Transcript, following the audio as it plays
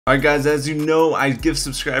Alright guys, as you know, I give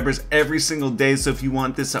subscribers every single day, so if you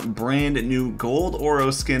want this brand new gold Oro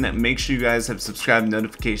skin, make sure you guys have subscribe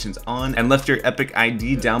notifications on and left your epic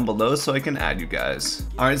ID down below so I can add you guys.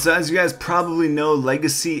 Alright, so as you guys probably know,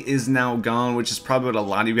 Legacy is now gone, which is probably what a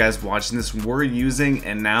lot of you guys watching this were using,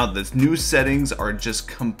 and now the new settings are just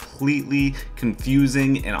completely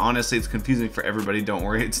confusing, and honestly it's confusing for everybody. Don't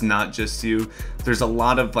worry, it's not just you. There's a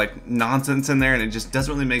lot of like nonsense in there and it just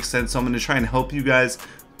doesn't really make sense, so I'm going to try and help you guys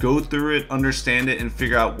go through it, understand it, and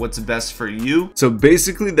figure out what's best for you. So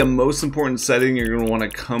basically the most important setting, you're going to want to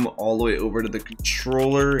come all the way over to the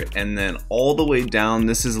controller and then all the way down.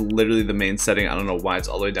 This is literally the main setting. I don't know why it's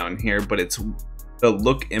all the way down here, but it's the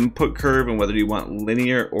look input curve and whether you want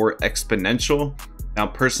linear or exponential. Now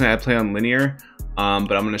personally I play on linear, but I'm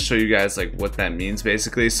going to show you guys like what that means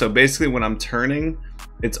basically. So basically when I'm turning,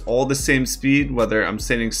 it's all the same speed, whether I'm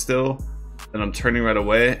standing still and I'm turning right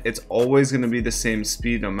away. It's always going to be the same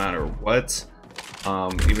speed no matter what.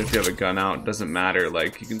 Even if you have a gun out, it doesn't matter.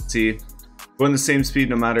 Like you can see, going the same speed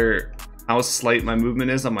no matter how slight my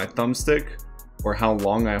movement is on my thumbstick or how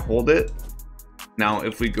long I hold it. Now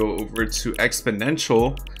if we go over to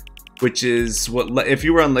exponential, which is what, if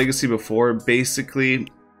you were on Legacy before, basically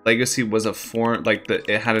Legacy was a form, like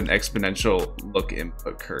it had an exponential look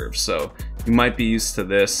input curve, so you might be used to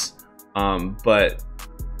this, but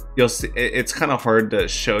you'll see it's kind of hard to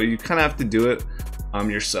show. You kind of have to do it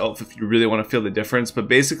yourself if you really want to feel the difference. But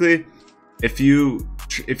basically if you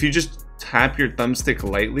just tap your thumbstick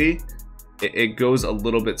lightly, it goes a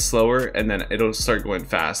little bit slower and then it'll start going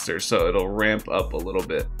faster, so it'll ramp up a little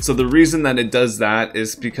bit. So the reason that it does that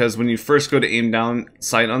is because when you first go to aim down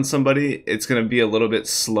sight on somebody, it's going to be a little bit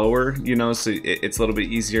slower, you know, so it's a little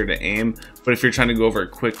bit easier to aim. But if you're trying to go over it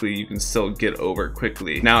quickly, you can still get over it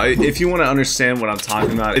quickly. Now if you want to understand what I'm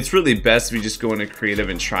talking about, it's really best if you just go into creative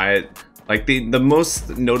and try it. Like the most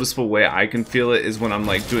noticeable way I can feel it is when I'm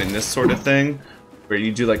like doing this sort of thing, where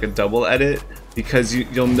you do like a double edit, because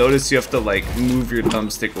you'll notice you have to like move your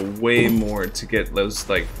thumbstick way more to get those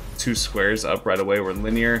like two squares up right away. Where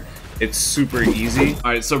linear, it's super easy.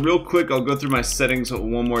 All right, so real quick, I'll go through my settings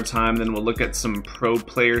one more time, then we'll look at some pro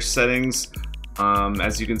player settings.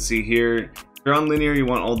 As you can see here, if you're on linear, you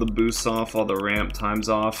want all the boosts off, all the ramp times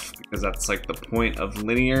off, because that's like the point of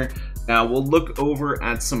linear. Now we'll look over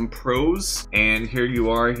at some pros, and here you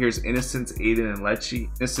are. Here's Innocence, Aiden, and Lecce.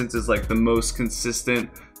 Innocence is like the most consistent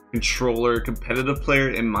controller competitive player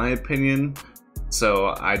in my opinion,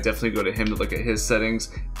 so I definitely go to him to look at his settings.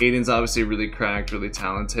 Aiden's obviously really cracked, really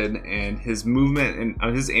talented, and his movement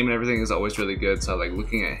and his aim and everything is always really good, so I like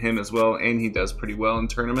looking at him as well, and he does pretty well in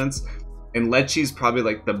tournaments. And Lecce's probably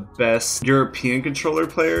like the best European controller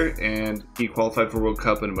player, and he qualified for World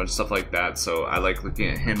Cup and a bunch of stuff like that, so I like looking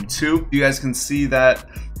at him too. You guys can see that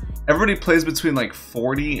everybody plays between like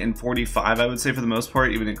 40 and 45, I would say, for the most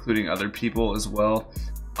part, even including other people as well.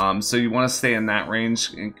 So you want to stay in that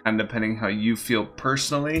range, and kind of depending how you feel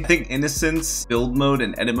personally. I think Innocence build mode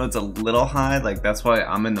and edit mode's a little high, like that's why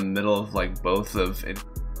I'm in the middle of like both of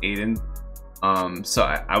Aiden. So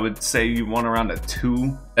I would say you want around a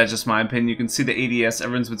 2. That's just my opinion. You can see the ADS,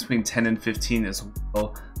 everyone's between 10 and 15 as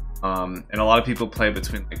well. And a lot of people play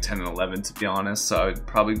between like 10 and 11 to be honest, so I would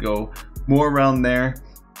probably go more around there.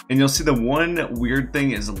 And you'll see the one weird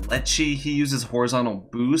thing is Lecce, he uses horizontal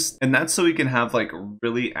boost, and that's so he can have like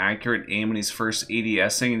really accurate aim when he's first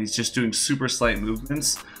ADSing and he's just doing super slight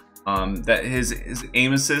movements. That his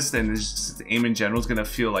aim assist and his aim in general is going to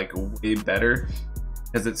feel like way better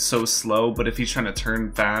because it's so slow. But if he's trying to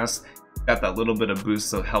turn fast, he's got that little bit of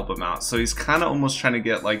boost to help him out. So he's kind of almost trying to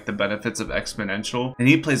get like the benefits of exponential, and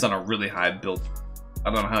he plays on a really high build.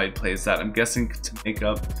 I don't know how he plays that. I'm guessing to make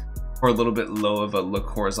up for a little bit low of a look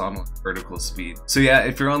horizontal vertical speed. So yeah,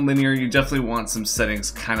 if you're on linear, you definitely want some settings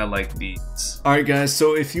kind of like these. Alright guys,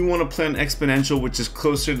 so if you want to play on exponential, which is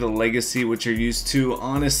closer to the Legacy, which you're used to,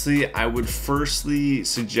 honestly I would firstly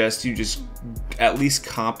suggest you just at least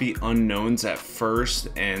copy unknowns at first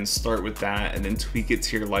and start with that, and then tweak it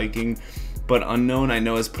to your liking. But Unknown, I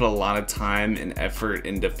know, has put a lot of time and effort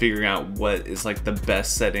into figuring out what is like the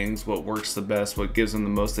best settings, what works the best, what gives them the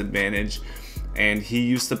most advantage. And he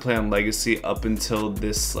used to play on Legacy up until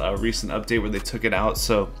this recent update where they took it out,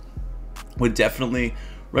 so would definitely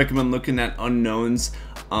recommend looking at unknowns.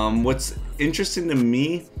 What's interesting to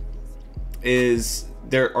me is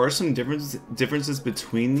there are some differences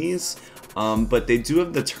between these, but they do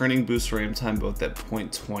have the turning boost ramp time both at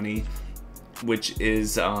 0.20, which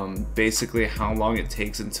is basically how long it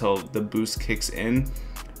takes until the boost kicks in.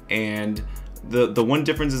 And the one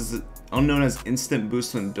difference is Unknown has instant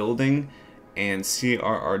boost when building, and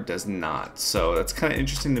CRR does not. So that's kind of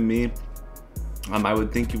interesting to me. I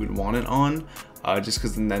would think you would want it on, just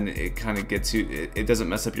because then it kind of gets you, it doesn't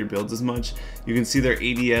mess up your builds as much. You can see their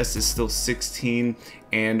ADS is still 16,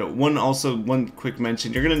 and one quick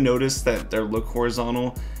mention, you're going to notice that their look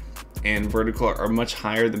horizontal and vertical are much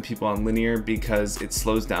higher than people on linear because it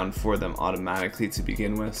slows down for them automatically to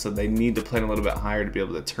begin with, so they need to plan a little bit higher to be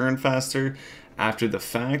able to turn faster after the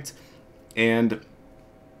fact. And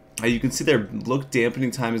you can see their look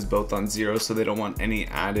dampening time is both on 0, so they don't want any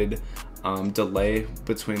added delay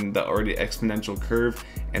between the already exponential curve,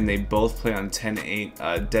 and they both play on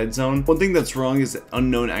 10:8 dead zone. One thing that's wrong is that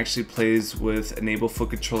Unknown actually plays with enable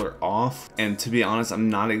foot controller off, and to be honest, I'm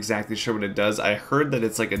not exactly sure what it does. I heard that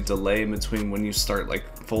it's like a delay between when you start like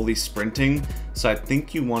fully sprinting, so I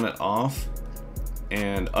think you want it off,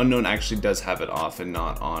 and Unknown actually does have it off and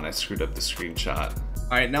not on. I screwed up the screenshot.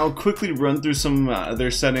 Alright, now I'll quickly run through some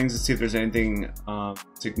other settings to see if there's anything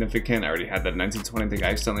significant. I already had that 1920, I think I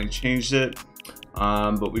accidentally changed it.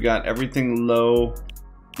 But we got everything low.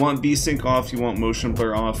 You want VSync off, you want motion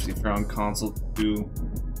blur off if you're on console too.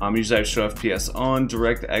 Usually I show FPS on.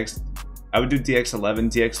 DirectX, I would do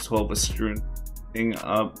DX11, DX12 was screwing thing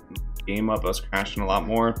up, game up, I was crashing a lot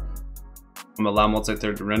more. Allow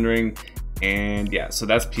multi-thread rendering, and yeah, so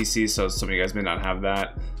that's PC, so some of you guys may not have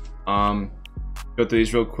that. Go through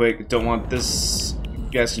these real quick. Don't want this. You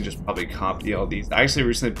guys can just probably copy all these. I actually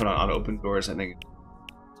recently put on auto open doors. I think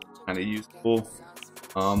it's kind of useful.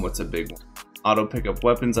 What's a big one? Auto pick up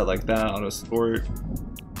weapons. I like that. Auto sort.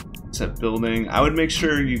 Set building. I would make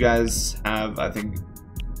sure you guys have. I think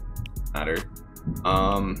matter.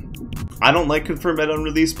 I don't like confirm edit on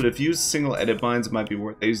release, but if you use single edit binds, it might be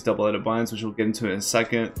worth it. I use double edit binds, which we'll get into in a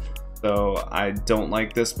second. So I don't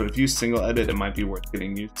like this, but if you use single edit, it might be worth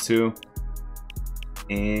getting used to.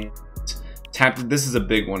 And this is a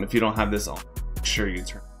big one. If you don't have this on, make sure you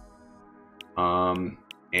turn.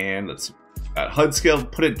 And let's see. HUD scale,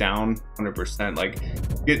 put it down 100%. Like,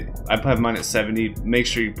 I have mine at 70. Make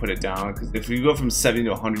sure you put it down, because if you go from 70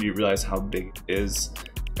 to 100, you realize how big it is.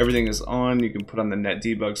 Everything is on. You can put on the net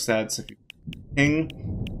debug stats if you ping.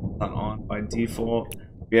 Not on by default.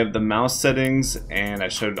 We have the mouse settings, and I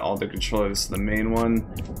showed all the controllers, the main one,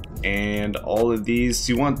 and all of these.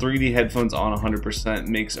 You want 3D headphones on 100%,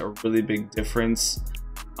 makes a really big difference.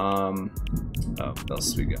 What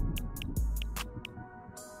else we got?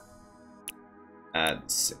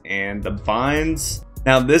 And the binds.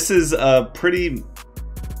 Now this is a pretty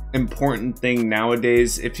important thing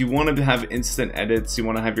nowadays. If you want to have instant edits, you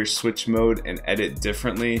want to have your switch mode and edit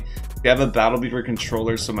differently. I have a Battle Beaver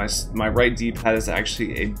controller, so my right D-pad is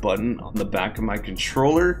actually a button on the back of my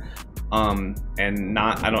controller, and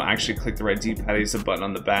I don't actually click the right D-pad, I use a button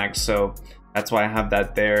on the back, so that's why I have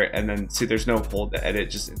that there. And then see, there's no hold to edit,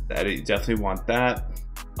 just the edit. You definitely want that.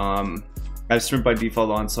 I have sprint by default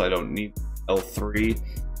on, so I don't need L3.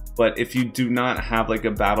 But if you do not have like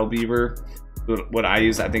a Battle Beaver, what I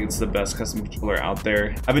use, I think it's the best custom controller out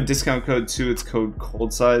there. I have a discount code too. It's code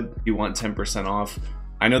COLDSIDE. You want 10% off.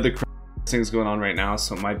 I know the thing's going on right now,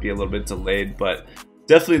 so it might be a little bit delayed, but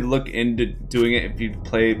definitely look into doing it if you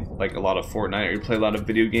play like a lot of Fortnite or you play a lot of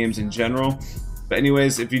video games in general. But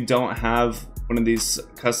anyways, if you don't have one of these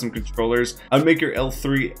custom controllers, I'd make your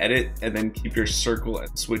L3 edit and then keep your circle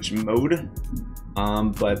and switch mode.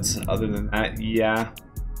 But other than that, yeah.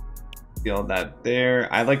 See all that there.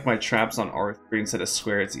 I like my traps on R3 instead of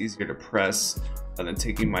square. It's easier to press than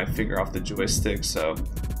taking my finger off the joystick, so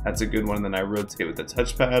that's a good one. And then I rotate with the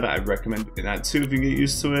touchpad. I recommend doing that too if you get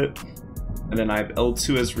used to it. And then I have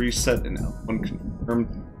L2 as reset and L1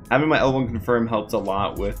 confirm. Having my L1 confirm helped a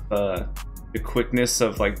lot with the quickness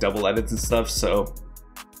of like double edits and stuff, so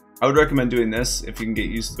I would recommend doing this if you can get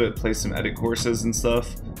used to it. Play some edit courses and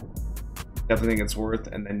stuff. Definitely think it's worth.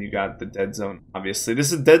 And then you got the dead zone. Obviously,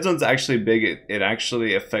 dead zone's actually big. It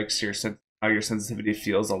actually affects how your sensitivity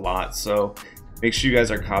feels a lot. So make sure you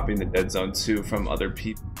guys are copying the dead zone too from other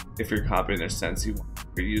people if you're copying their sense you're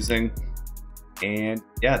using. And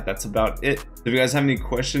yeah, that's about it. If you guys have any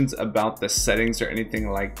questions about the settings or anything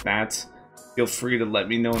like that, feel free to let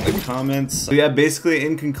me know in the comments. So yeah, basically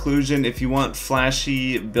in conclusion, if you want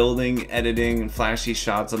flashy building, editing, and flashy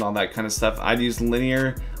shots and all that kind of stuff, I'd use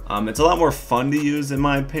linear. It's a lot more fun to use in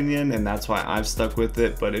my opinion, and that's why I've stuck with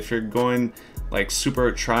it. But if you're going like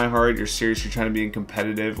super try hard, you're serious, you're trying to be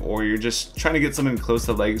competitive, or you're just trying to get something close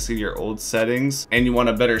to legacy, your old settings, and you want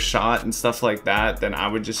a better shot and stuff like that, then I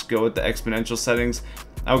would just go with the exponential settings.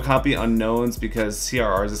 I would copy unknowns because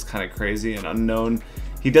CRRs is kind of crazy, and unknown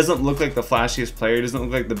He doesn't look like the flashiest player, he doesn't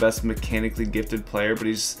look like the best mechanically gifted player, but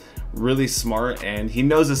he's really smart and he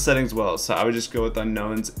knows his settings well. So I would just go with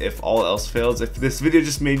unknowns if all else fails. If this video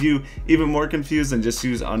just made you even more confused, then just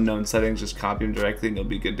use unknown settings, just copy them directly and you'll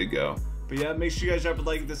be good to go. But yeah, make sure you guys drop a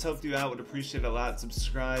like if this helped you out, would appreciate it a lot.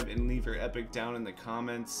 Subscribe and leave your epic down in the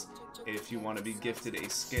comments if you want to be gifted a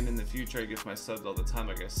skin in the future. I gift my subs all the time,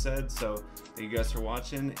 like I said. So thank you guys for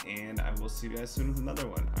watching, and I will see you guys soon with another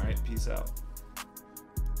one. All right, peace out.